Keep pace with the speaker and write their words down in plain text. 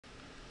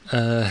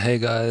Hey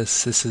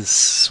guys, this is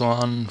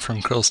Swan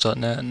from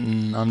Krills.net,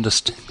 and I'm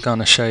just going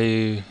to show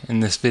you in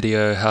this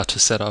video how to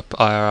set up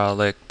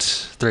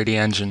Irrlicht 3D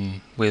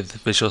Engine with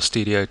Visual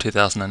Studio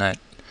 2008.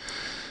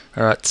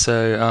 Alright,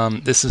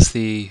 so this is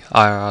the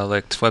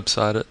Irrlicht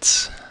website.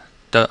 It's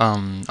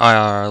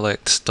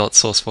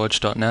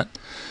irrlicht.sourceforge.net,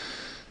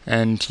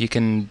 and you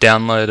can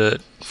download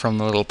it from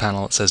the little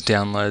panel. It says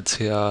downloads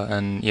here,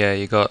 and yeah,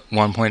 you got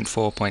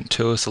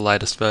 1.4.2 is the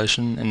latest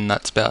version, and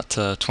that's about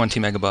 20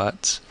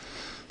 megabytes.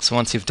 So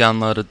once you've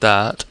downloaded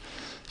that,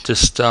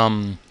 just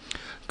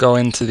go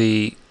into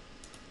the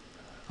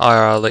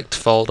Irrlicht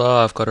folder,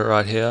 I've got it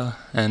right here,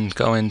 and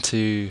go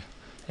into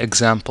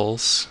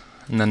examples,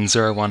 and then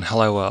 01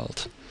 Hello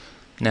World.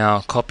 Now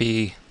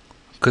copy,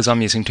 because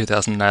I'm using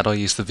 2008, I'll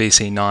use the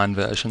VC9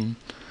 version.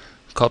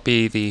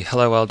 Copy the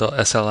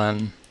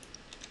helloworld.sln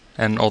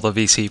and all the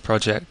VC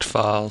project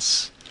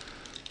files,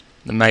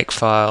 the make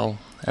file,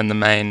 and the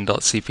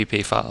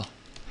main.cpp file.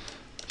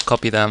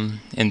 Copy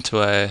them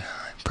into a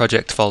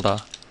project folder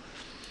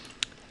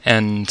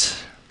and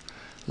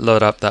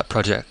load up that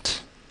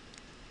project.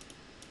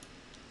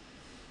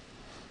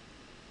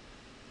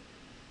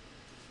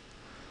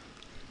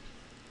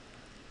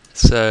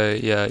 So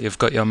yeah, you've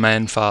got your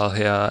main file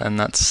here, and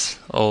that's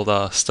all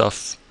the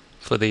stuff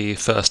for the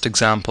first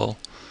example.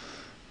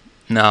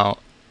 Now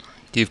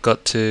you've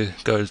got to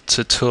go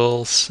to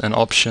Tools and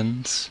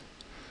Options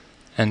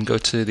and go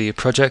to the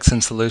Projects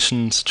and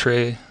Solutions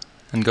tree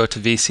and go to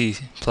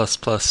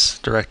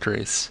VC++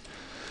 directories.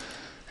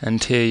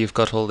 And here you've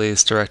got all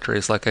these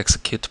directories like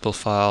executable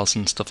files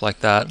and stuff like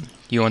that.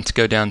 You want to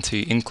go down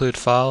to include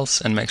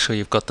files and make sure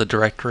you've got the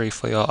directory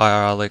for your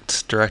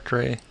Irrlicht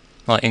directory,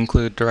 like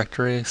include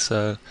directory.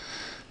 So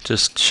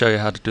just show you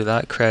how to do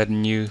that. Create a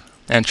new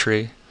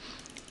entry,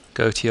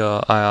 go to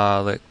your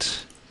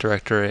Irrlicht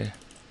directory,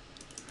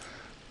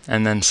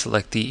 and then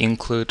select the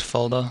include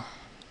folder.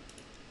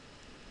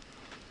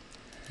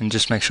 And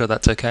just make sure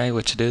that's okay,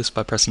 which it is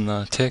by pressing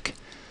the tick.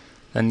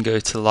 Then go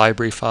to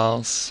library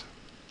files.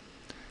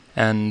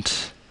 And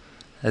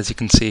as you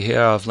can see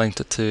here, I've linked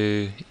it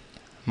to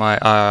my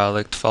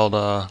Irrlicht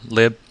folder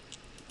lib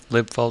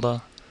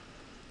folder.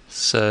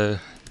 So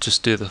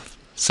just do the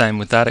same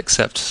with that,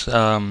 except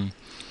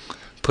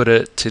put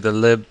it to the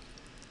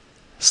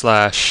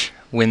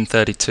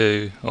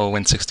lib/win32 or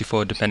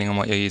win64, depending on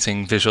what you're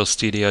using, Visual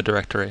Studio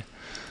directory.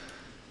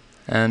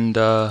 And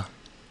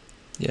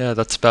yeah,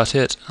 that's about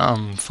it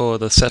for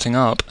the setting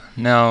up.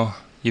 Now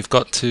you've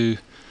got to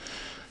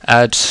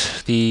add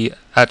the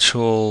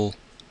actual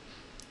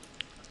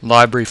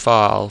library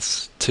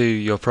files to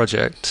your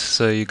project.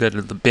 So you go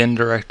to the bin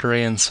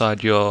directory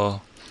inside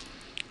your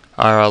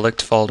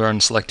Irrlicht folder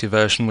and select your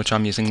version, which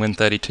I'm using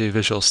Win32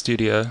 Visual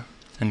Studio,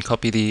 and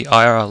copy the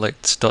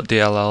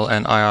irrlicht.dll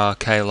and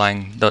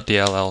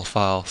irklang.dll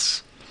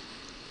files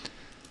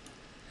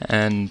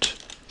and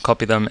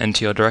copy them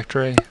into your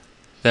directory.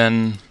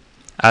 Then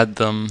add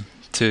them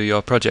to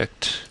your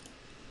project.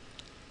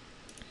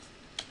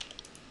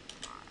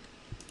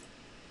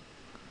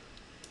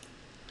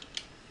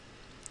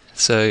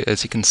 So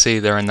as you can see,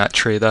 they're in that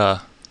tree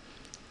there.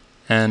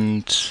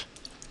 And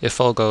if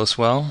all goes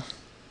well,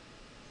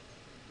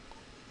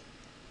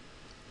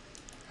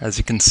 as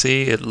you can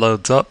see, it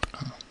loads up.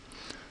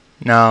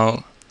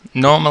 Now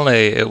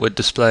normally it would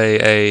display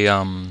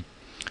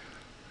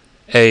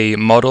a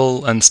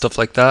model and stuff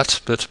like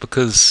that, but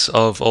because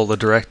of all the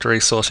directory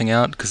sorting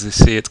out, because you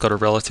see it's got a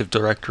relative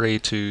directory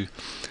to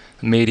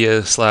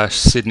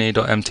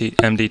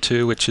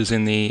media/sydney.md2, which is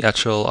in the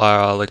actual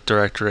Irrlicht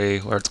directory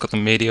where it's got the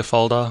media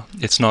folder.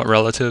 It's not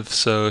relative,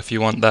 so if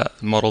you want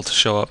that model to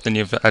show up, then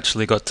you've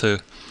actually got to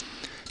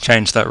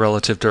change that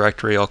relative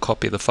directory or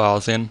copy the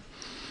files in.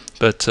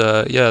 But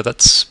yeah,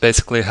 that's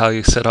basically how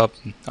you set up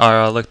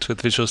Irrlicht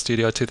with Visual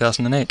Studio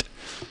 2008.